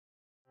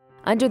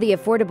Under the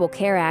Affordable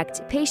Care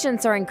Act,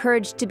 patients are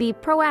encouraged to be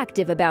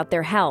proactive about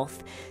their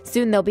health.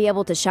 Soon they'll be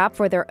able to shop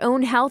for their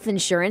own health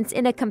insurance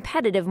in a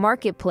competitive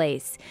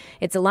marketplace.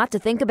 It's a lot to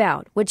think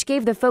about, which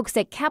gave the folks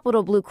at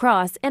Capital Blue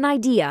Cross an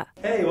idea.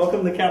 Hey,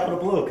 welcome to Capital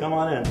Blue. Come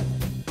on in.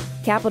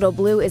 Capital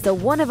Blue is a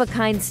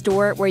one-of-a-kind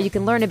store where you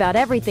can learn about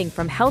everything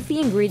from healthy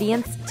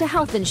ingredients to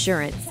health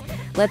insurance.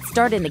 Let's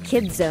start in the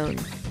kids zone.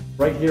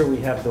 Right here we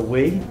have the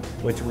Wii,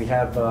 which we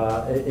have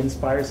it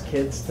inspires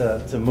kids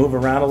to move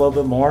around a little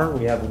bit more.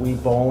 We have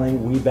Wii Bowling,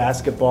 Wii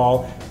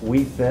Basketball,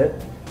 Wii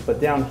Fit. But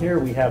down here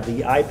we have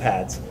the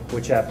iPads,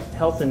 which have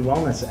health and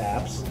wellness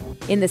apps.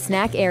 In the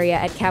snack area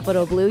at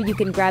Capital Blue, you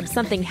can grab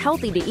something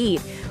healthy to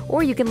eat,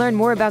 or you can learn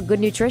more about good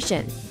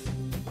nutrition.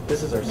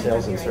 This is our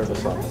sales and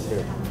service office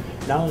here.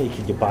 Not only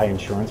can you buy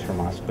insurance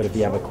from us, but if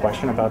you have a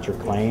question about your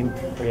claim,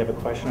 or you have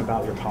a question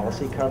about your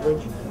policy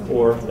coverage,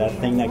 or that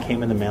thing that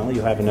came in the mail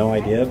you have no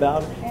idea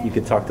about, you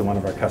could talk to one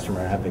of our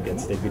customer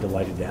advocates. They'd be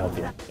delighted to help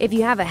you. If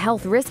you have a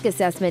health risk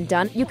assessment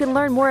done, you can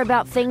learn more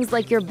about things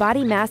like your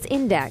body mass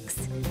index.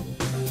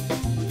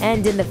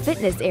 And in the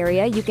fitness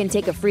area, you can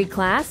take a free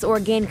class or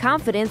gain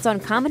confidence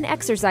on common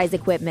exercise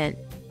equipment.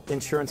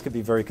 Insurance could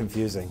be very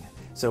confusing,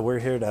 so we're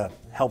here to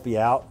help you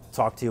out,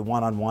 talk to you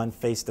one-on-one,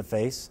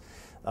 face-to-face.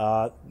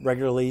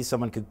 Regularly,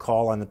 someone could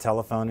call on the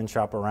telephone and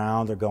shop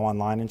around or go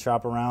online and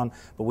shop around,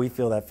 but we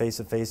feel that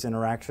face-to-face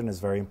interaction is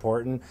very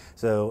important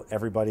so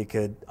everybody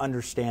could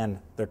understand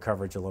their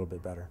coverage a little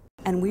bit better.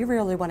 And we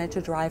really wanted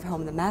to drive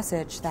home the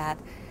message that,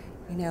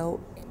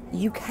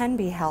 you can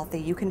be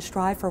healthy, you can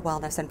strive for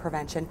wellness and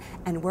prevention,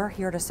 and we're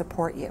here to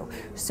support you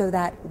so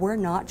that we're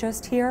not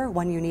just here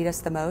when you need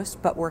us the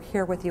most, but we're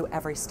here with you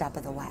every step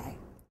of the way.